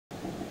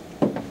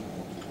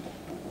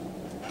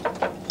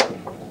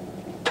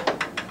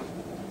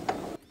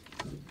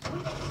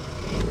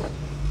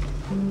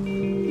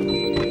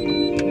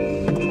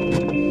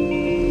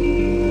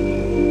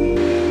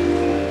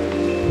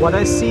What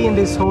I see in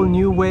this whole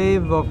new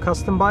wave of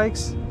custom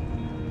bikes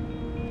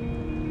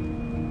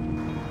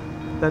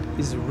that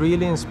is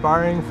really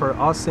inspiring for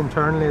us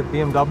internally at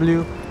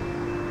BMW.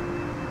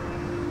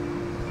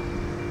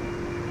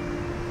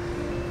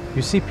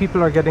 You see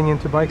people are getting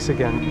into bikes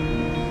again.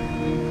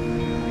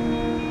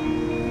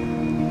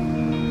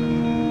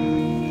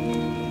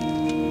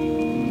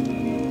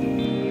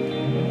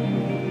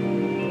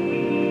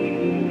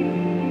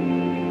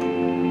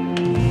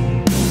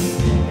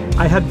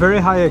 I had very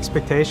high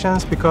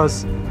expectations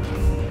because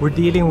we're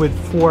dealing with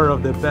 4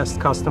 of the best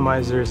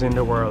customizers in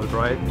the world,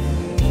 right?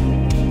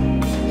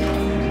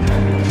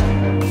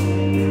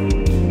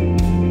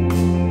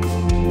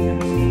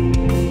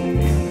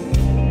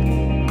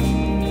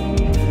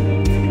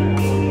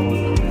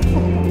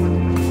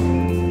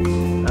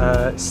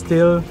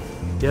 Still,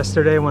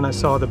 yesterday when I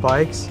saw the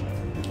bikes,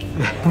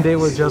 they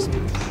were just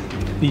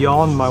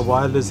beyond my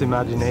wildest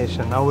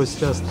imagination. I was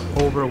just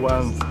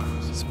overwhelmed,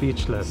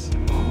 speechless.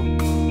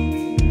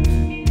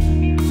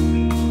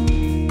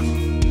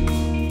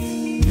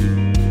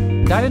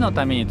 誰の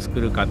ために作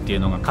るかっていう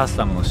のがカス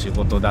タムの仕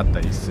事だった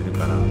りする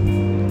から、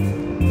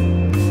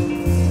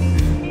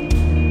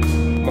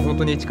本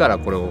当に一から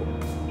これを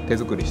手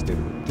作りしてるっ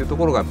ていうと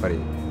ころがやっぱり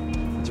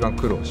一番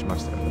苦労しま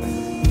したよね。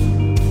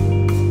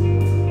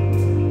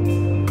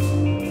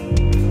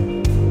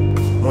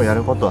もうや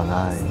ることは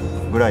ない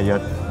ぐらいや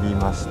り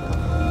ました。や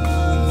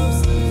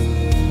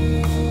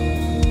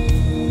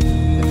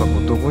っぱこ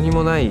うどこに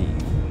もない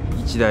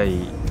1台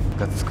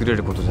が作れ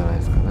ることじゃない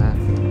ですかね。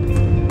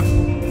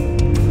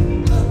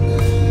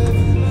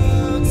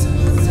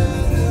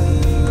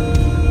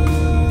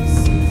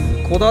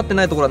こだわって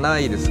ないところはな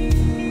いです。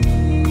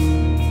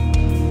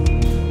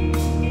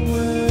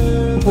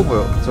ほぼ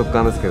直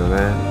感ですけどね。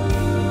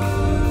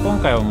今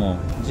回はも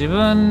う自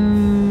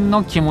分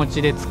の気持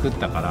ちで作っ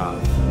たから。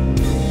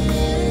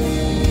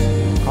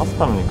カス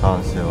タムに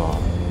関しては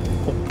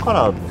ここか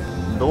ら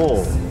ど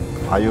う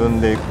歩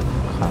んでいく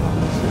かなん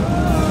ですよ。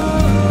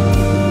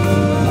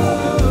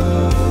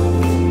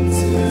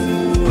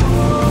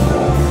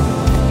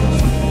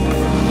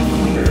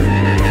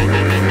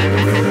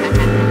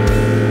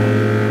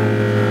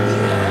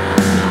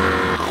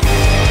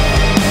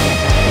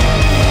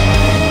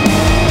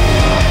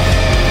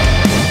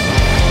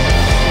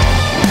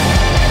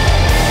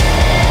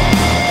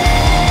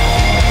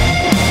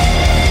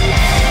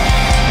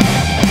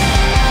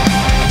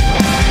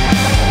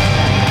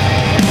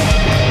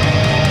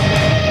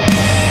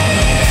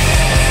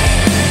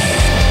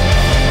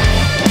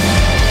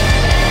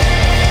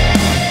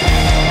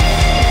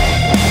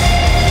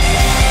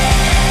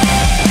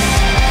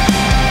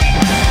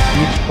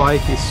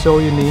Bike is so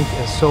unique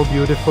and so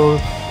beautiful.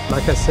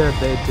 Like I said,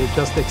 they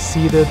just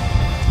exceeded,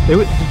 they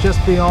were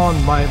just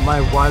beyond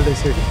my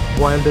wildest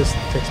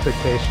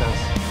expectations.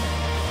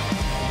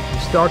 You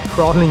start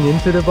crawling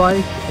into the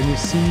bike and you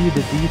see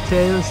the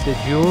details, the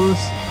jewels,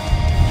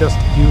 just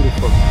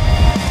beautiful.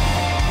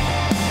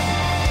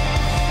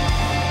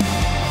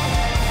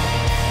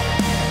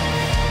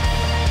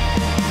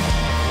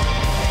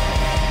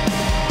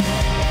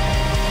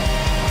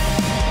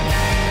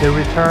 The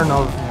return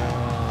of,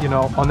 you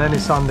know, on any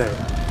Sunday,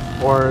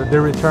 or the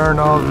return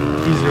of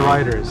Easy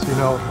Riders, you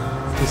know,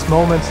 these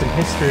moments in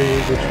history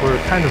which were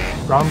kind of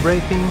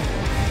groundbreaking,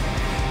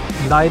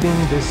 lighting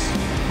this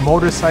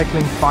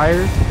motorcycling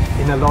fire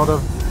in a lot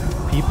of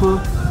people.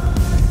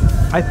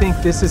 I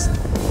think this is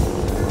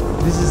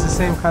the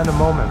same kind of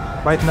moment.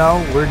 Right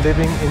now we're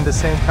living in the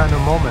same kind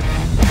of moment.